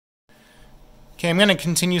Okay, I'm going to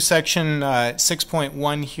continue section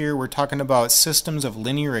 6.1 here. We're talking about systems of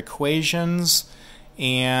linear equations.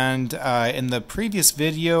 And in the previous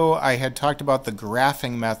video, I had talked about the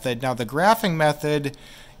graphing method. Now, the graphing method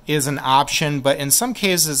is an option, but in some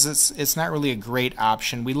cases, it's not really a great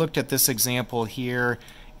option. We looked at this example here,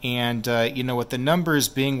 and you know, with the numbers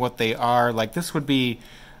being what they are, like this would be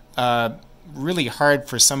really hard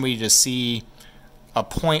for somebody to see a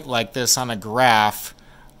point like this on a graph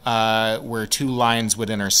where two lines would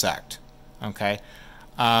intersect. Okay,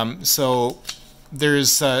 so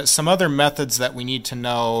there's some other methods that we need to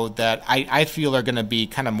know that I feel are going to be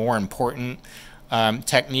kind of more important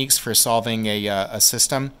techniques for solving a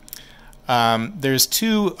system. There's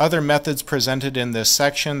two other methods presented in this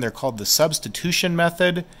section. They're called the substitution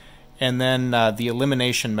method, and then the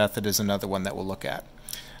elimination method is another one that we'll look at.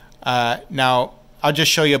 Now, I'll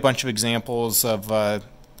just show you a bunch of examples of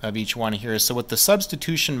each one here. So with the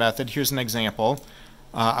substitution method, here's an example.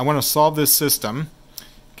 I want to solve this system.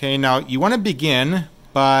 Okay, now you want to begin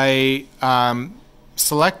by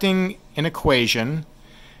selecting an equation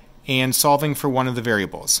and solving for one of the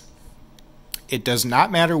variables. It does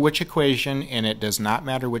not matter which equation, and it does not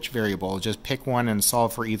matter which variable. Just pick one and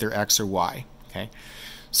solve for either x or y. Okay,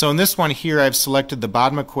 so in this one here, I've selected the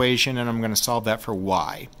bottom equation, and I'm going to solve that for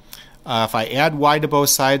y. If I add y to both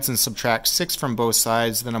sides and subtract 6 from both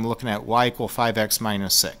sides, then I'm looking at y equal 5x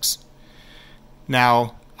minus 6.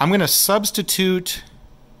 Now, I'm going to substitute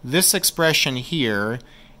this expression here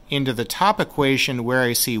into the top equation where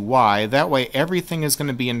I see y. That way, everything is going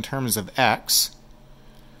to be in terms of x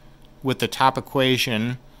with the top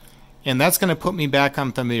equation. And that's going to put me back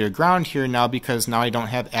on familiar ground here now, because now I don't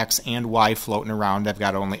have x and y floating around. I've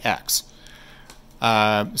got only x.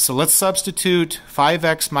 So let's substitute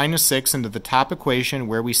 5x minus 6 into the top equation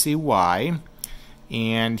where we see y.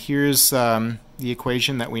 And here's the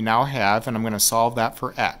equation that we now have, and I'm going to solve that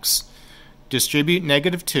for x. Distribute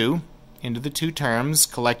negative 2 into the two terms,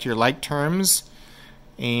 collect your like terms,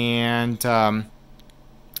 and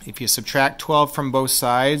if you subtract 12 from both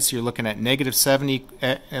sides, you're looking at negative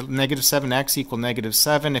 7x equal negative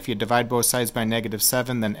 7. If you divide both sides by negative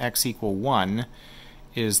 7, then x equal 1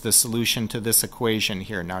 is the solution to this equation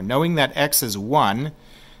here. Now, knowing that x is 1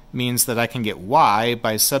 means that I can get y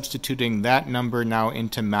by substituting that number now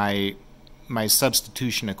into my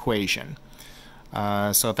substitution equation.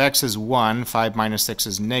 So if x is 1, 5 minus 6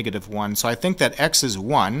 is negative 1. So I think that x is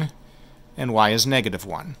 1 and y is negative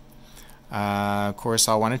 1. Of course,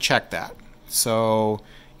 I'll want to check that. So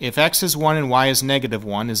if x is 1 and y is negative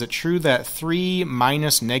 1, is it true that 3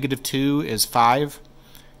 minus negative 2 is 5?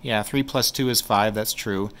 Yeah, 3 plus 2 is 5, that's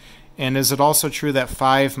true. And is it also true that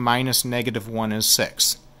 5 minus negative 1 is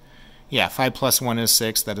 6? Yeah, 5 plus 1 is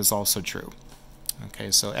 6, that is also true. Okay,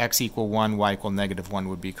 so x equal 1, y equal negative 1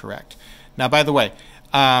 would be correct. Now, by the way,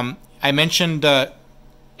 I mentioned at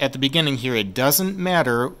the beginning here, it doesn't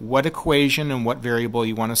matter what equation and what variable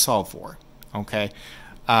you want to solve for. Okay,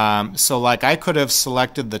 so like I could have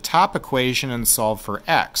selected the top equation and solved for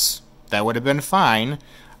x. That would have been fine.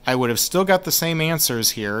 I would have still got the same answers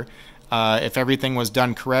here if everything was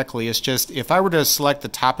done correctly. It's just if I were to select the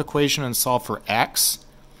top equation and solve for x,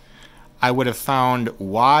 I would have found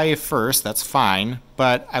y first. That's fine,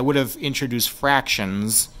 but I would have introduced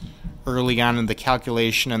fractions early on in the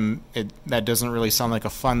calculation, and that doesn't really sound like a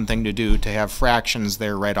fun thing to do, to have fractions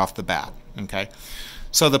there right off the bat. Okay,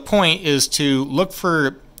 so the point is to look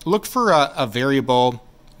for a variable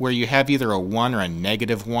where you have either a 1 or a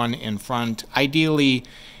negative 1 in front. Ideally,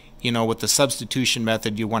 you know, with the substitution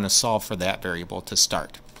method, you want to solve for that variable to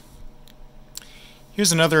start.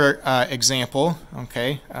 Here's another example.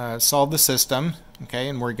 Okay, solve the system. Okay,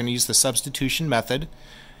 and we're going to use the substitution method.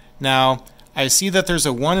 Now, I see that there's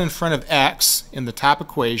a 1 in front of x in the top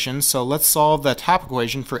equation, so let's solve the top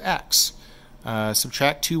equation for x.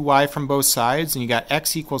 Subtract 2y from both sides, and you got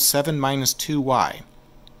x equals 7 minus 2y.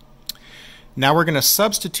 Now we're going to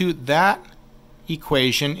substitute that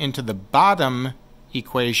equation into the bottom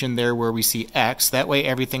equation there where we see x. That way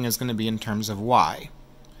everything is going to be in terms of y.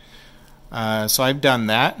 So I've done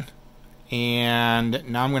that. And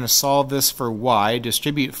now I'm going to solve this for y.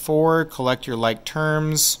 Distribute 4, collect your like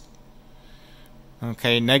terms.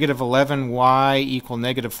 Okay, negative 11y equal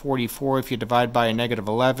negative 44. If you divide by a negative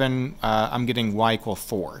 11, I'm getting y equal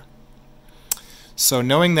 4. So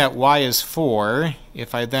knowing that y is 4,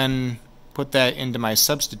 if I then put that into my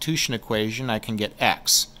substitution equation, I can get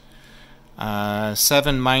x.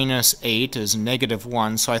 7 minus 8 is negative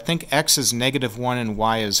 1, so I think x is negative 1 and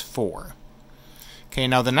y is 4. Okay,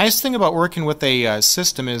 now the nice thing about working with a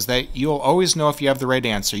system is that you'll always know if you have the right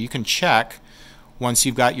answer. You can check once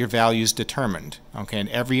you've got your values determined. Okay, and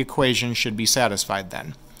every equation should be satisfied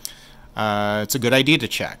then. It's a good idea to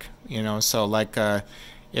check. So like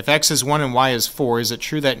if x is 1 and y is 4, is it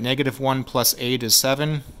true that negative 1 plus 8 is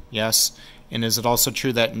 7? Yes. And is it also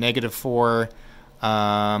true that negative 4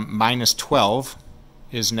 minus 12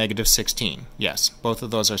 is negative 16? Yes. Both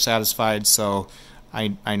of those are satisfied, so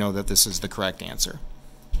I know that this is the correct answer.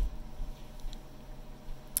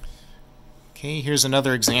 Okay, here's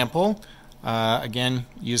another example. Again,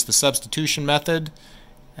 use the substitution method.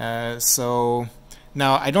 So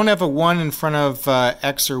now I don't have a 1 in front of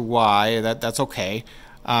x or y. That's okay.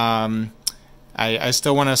 I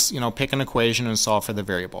still want to pick an equation and solve for the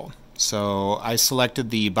variable. So I selected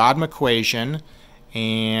the bottom equation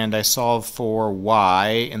and I solve for y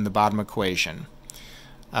in the bottom equation.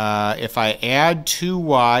 If I add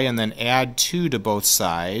 2y and then add 2 to both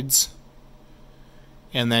sides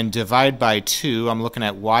and then divide by 2, I'm looking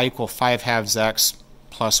at y equal 5/2 x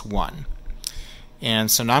plus 1.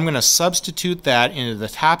 And so now I'm going to substitute that into the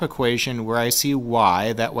top equation where I see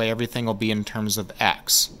y. That way everything will be in terms of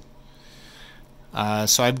x.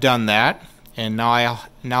 So I've done that, and now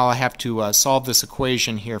I have to solve this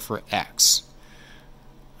equation here for x.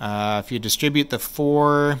 If you distribute the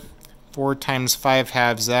 4 times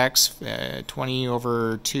 5/2 x, 20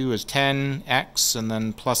 over 2 is 10x, and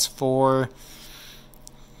then plus 4.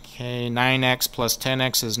 Okay, 9x plus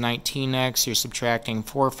 10x is 19x. You're subtracting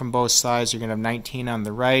 4 from both sides. You're going to have 19 on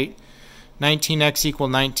the right. 19x equal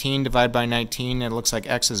 19 divided by 19. It looks like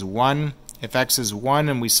x is 1. If x is 1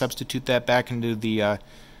 and we substitute that back into the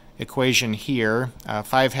equation here,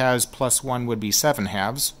 5/2 plus 1 would be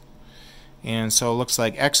 7/2. And so it looks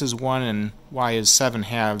like x is 1 and y is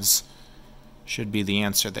 7/2 should be the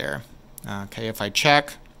answer there. Okay, if I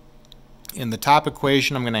check in the top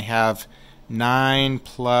equation, I'm going to have 9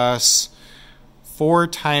 plus 4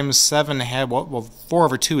 times 7/2, well 4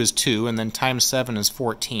 over 2 is 2, and then times 7 is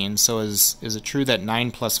 14. So is it true that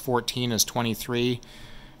 9 plus 14 is 23?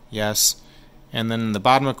 Yes. And then in the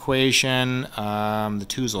bottom equation, the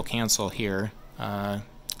 2's will cancel here,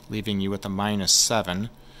 leaving you with a minus 7.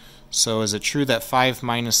 So is it true that 5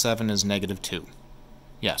 minus 7 is negative 2?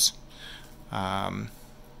 Yes.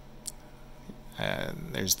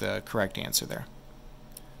 There's the correct answer there.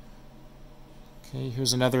 Okay,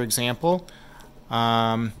 here's another example.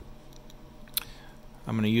 I'm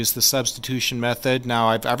going to use the substitution method. Now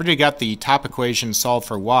I've already got the top equation solved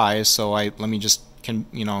for y, so let me just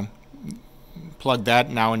plug that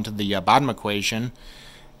now into the bottom equation,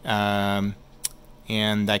 and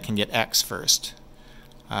I can get x first.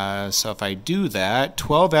 So if I do that,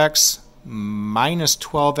 12x minus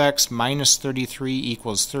 12x minus 33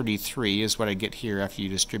 equals 33 is what I get here after you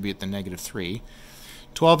distribute the negative 3.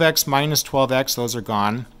 12x minus 12x, those are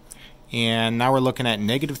gone. And now we're looking at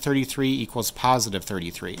negative 33 equals positive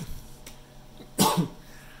 33.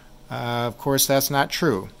 Of course, that's not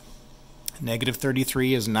true. Negative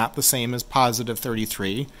 33 is not the same as positive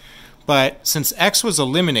 33. But since x was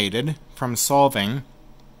eliminated from solving,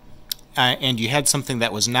 and you had something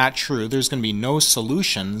that was not true, there's going to be no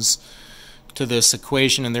solutions to this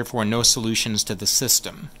equation, and therefore no solutions to the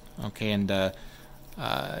system. Okay, and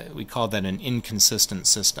we call that an inconsistent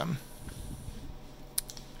system.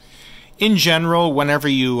 In general, whenever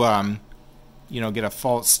you get a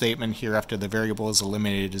false statement here after the variable is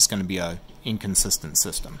eliminated, it's going to be an inconsistent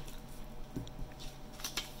system.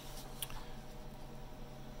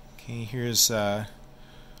 Okay, here's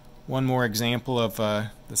one more example of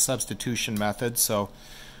the substitution method. So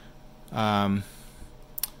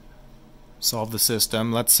solve the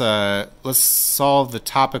system. Let's solve the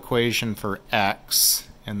top equation for x,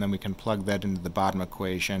 and then we can plug that into the bottom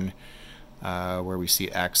equation where we see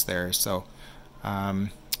x there. So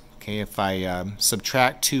okay, if I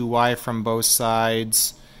subtract 2y from both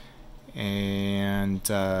sides, and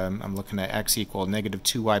I'm looking at x equal negative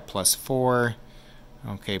 2y plus 4.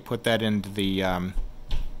 Okay, put that into the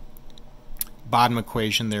bottom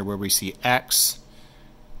equation there where we see x,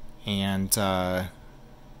 and so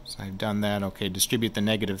I've done that. Okay, distribute the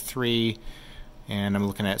negative 3, and I'm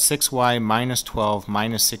looking at 6y minus 12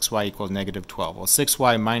 minus 6y equals negative 12. Well,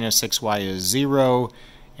 6y minus 6y is 0,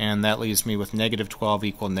 and that leaves me with negative 12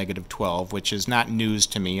 equal negative 12, which is not news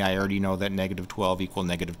to me. I already know that negative 12 equal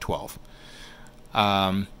negative 12.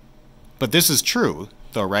 But this is true,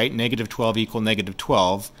 though, right? Negative 12 equal negative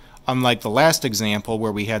 12. Unlike the last example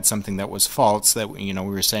where we had something that was false, that we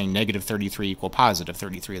were saying negative 33 equal positive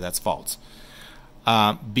 33. That's false.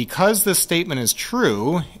 Because this statement is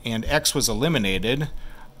true and x was eliminated,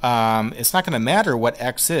 it's not going to matter what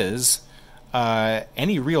x is.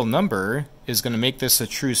 Any real number is going to make this a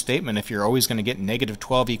true statement if you're always going to get negative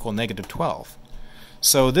 12 equal negative 12.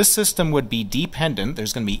 So this system would be dependent.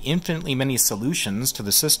 There's going to be infinitely many solutions to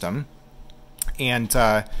the system. And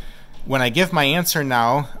when I give my answer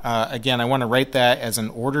now, again, I want to write that as an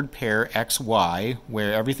ordered pair x, y,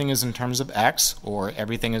 where everything is in terms of x or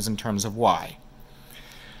everything is in terms of y.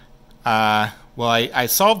 Well, I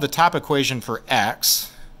solved the top equation for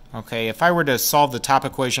x. Okay, if I were to solve the top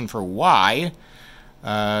equation for y,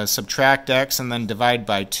 subtract x and then divide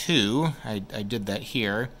by 2, I did that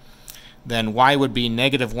here, then y would be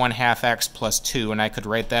negative 1/2 x plus 2, and I could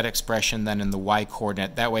write that expression then in the y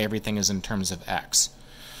coordinate. That way everything is in terms of x.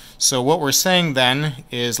 So what we're saying then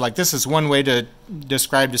is, like, this is one way to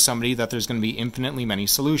describe to somebody that there's going to be infinitely many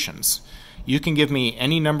solutions. You can give me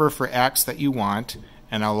any number for x that you want,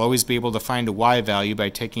 and I'll always be able to find a y value by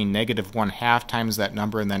taking negative 1/2 times that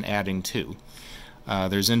number and then adding 2.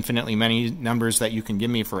 There's infinitely many numbers that you can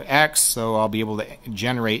give me for x, so I'll be able to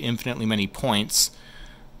generate infinitely many points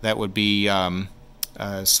that would be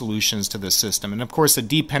solutions to the system. And of course, a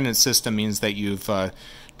dependent system means that you've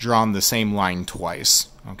drawn the same line twice.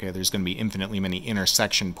 Okay, there's going to be infinitely many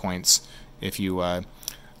intersection points if you were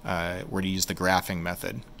to use the graphing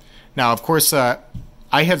method. Now, of course,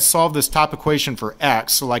 I had solved this top equation for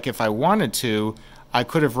x, so like if I wanted to, I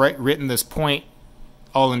could have written this point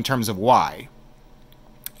all in terms of y.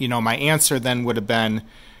 You know, my answer then would have been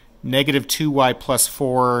negative 2y plus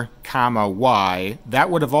 4 comma y. That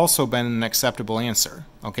would have also been an acceptable answer.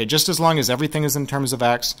 Okay, just as long as everything is in terms of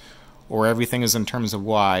x or everything is in terms of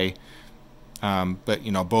y, but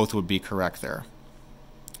you know, both would be correct there.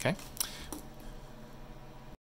 Okay.